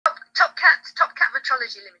Topcat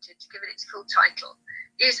Metrology Ltd, to give it its full title,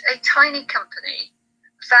 is a tiny company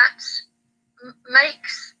that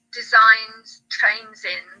makes, designs, trains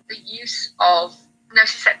in the use of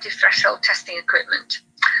nociceptive threshold testing equipment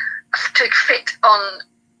to fit on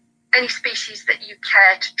any species that you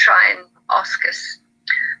care to try and ask us.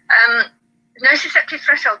 Nociceptive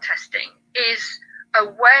threshold testing is a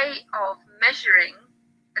way of measuring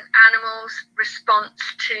an animal's response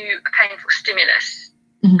to a painful stimulus.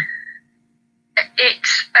 Mm-hmm. It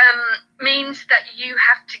means that you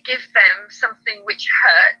have to give them something which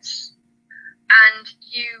hurts, and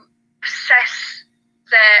you assess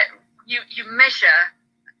you measure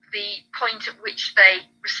the point at which they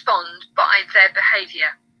respond by their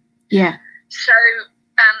behaviour. Yeah. So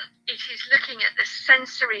it is looking at the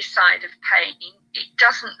sensory side of pain. It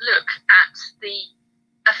doesn't look at the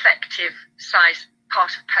affective side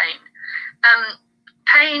part of pain.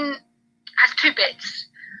 Pain has two bits.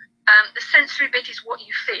 The sensory bit is what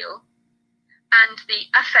you feel, and the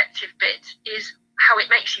affective bit is how it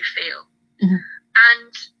makes you feel. Mm-hmm.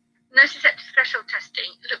 And nociceptive threshold testing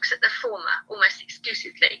looks at the former almost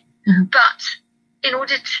exclusively. Mm-hmm. But in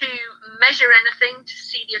order to measure anything, to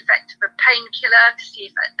see the effect of a painkiller, to see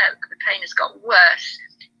if the pain has got worse,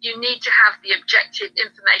 you need to have the objective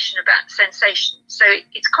information about sensation. So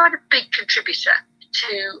it's quite a big contributor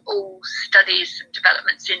to all studies and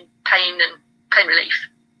developments in pain and pain relief.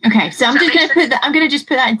 Okay, so I'm going to just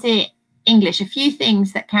put that into English. A few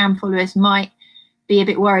things that CAM followers might be a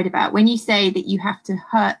bit worried about. When you say that you have to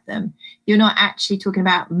hurt them, you're not actually talking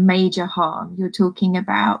about major harm. You're talking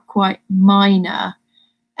about quite minor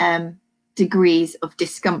degrees of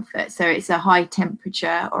discomfort. So it's a high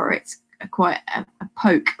temperature, or it's quite a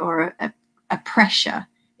poke, or a pressure,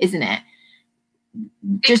 isn't it?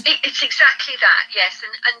 It's exactly that, yes.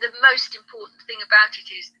 And the most important thing about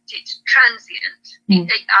it is that it's transient,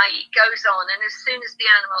 i.e. it goes on, and as soon as the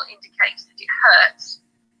animal indicates that it hurts,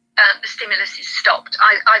 the stimulus is stopped,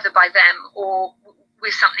 either by them or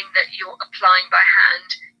with something that you're applying by hand.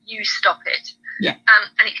 You stop it. Yeah.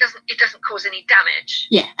 And it doesn't cause any damage.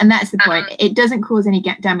 Yeah, and that's the point. It doesn't cause any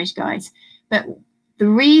damage, guys. But the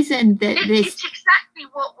reason that it's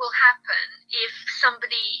exactly what will happen if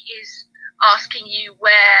somebody is asking you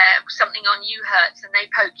where something on you hurts and they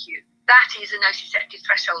poke you. That is a nociceptive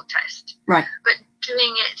threshold test. Right. But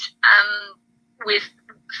doing it with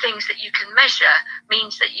things that you can measure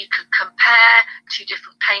means that you can compare two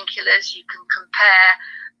different painkillers, you can compare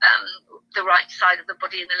the right side of the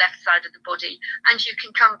body and the left side of the body, and you can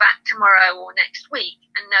come back tomorrow or next week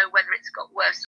and know whether it's got worse